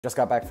Just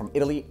got back from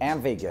Italy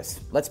and Vegas.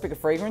 Let's pick a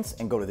fragrance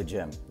and go to the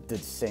gym. The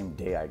same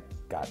day I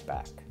got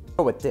back.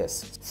 Go with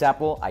this,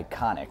 Sapil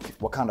Iconic,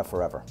 Wakanda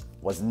Forever.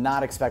 Was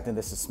not expecting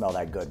this to smell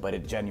that good, but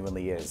it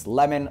genuinely is.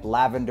 Lemon,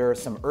 lavender,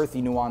 some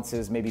earthy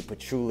nuances, maybe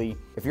patchouli.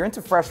 If you're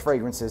into fresh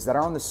fragrances that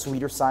are on the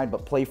sweeter side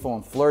but playful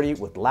and flirty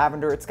with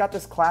lavender, it's got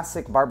this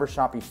classic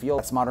barbershop-y feel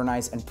that's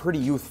modernized and pretty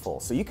youthful.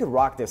 So you could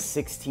rock this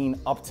 16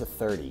 up to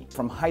 30.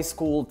 From high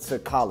school to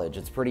college,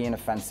 it's pretty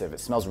inoffensive. It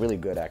smells really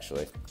good,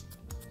 actually.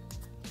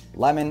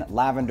 Lemon,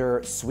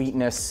 lavender,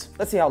 sweetness.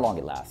 Let's see how long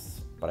it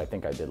lasts. But I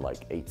think I did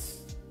like 8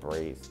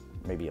 sprays,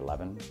 maybe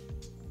 11.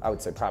 I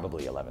would say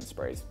probably 11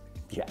 sprays.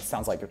 Yeah,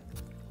 sounds like it.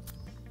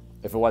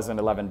 If it wasn't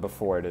 11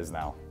 before, it is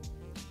now.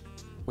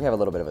 We have a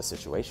little bit of a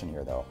situation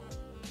here though.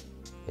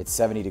 It's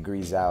 70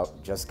 degrees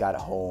out, just got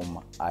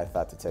home. I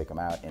thought to take him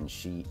out and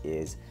she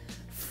is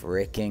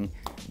freaking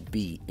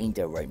beat. Ain't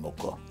that right,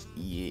 Mocha?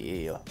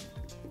 Yeah.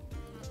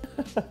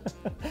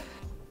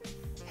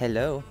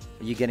 Hello,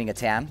 are you getting a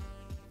tan?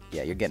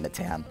 Yeah, you're getting a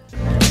tan.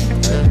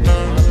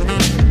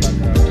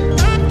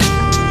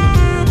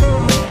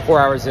 4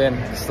 hours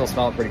in, still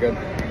smelling pretty good.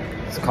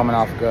 It's coming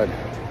off good.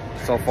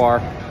 So far,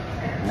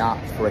 not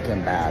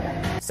freaking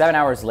bad. 7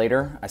 hours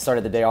later, I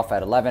started the day off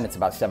at 11. It's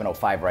about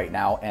 7:05 right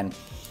now, and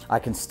I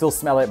can still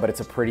smell it, but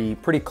it's a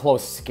pretty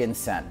close skin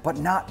scent, but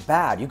not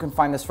bad. You can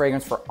find this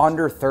fragrance for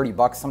under 30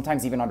 bucks,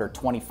 sometimes even under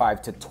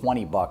 25 to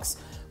 20 bucks.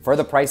 For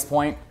the price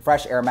point,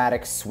 fresh,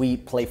 aromatic,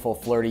 sweet, playful,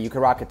 flirty. You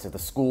could rock it to the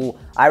school.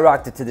 I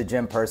rocked it to the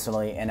gym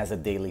personally and as a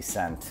daily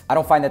scent. I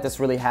don't find that this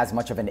really has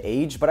much of an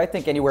age, but I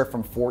think anywhere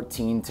from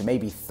 14 to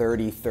maybe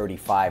 30,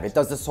 35. It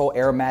does this whole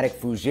aromatic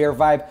fougere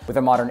vibe with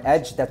a modern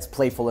edge that's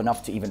playful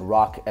enough to even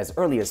rock as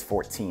early as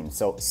 14.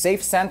 So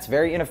safe scent,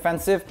 very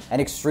inoffensive,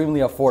 and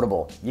extremely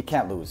affordable. You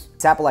can't lose.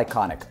 Sapil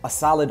Iconic, a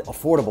solid,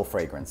 affordable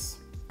fragrance.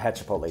 I had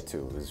Chipotle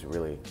too. It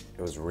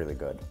was really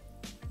good.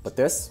 But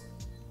this,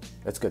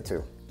 it's good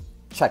too.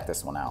 Check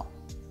this one out.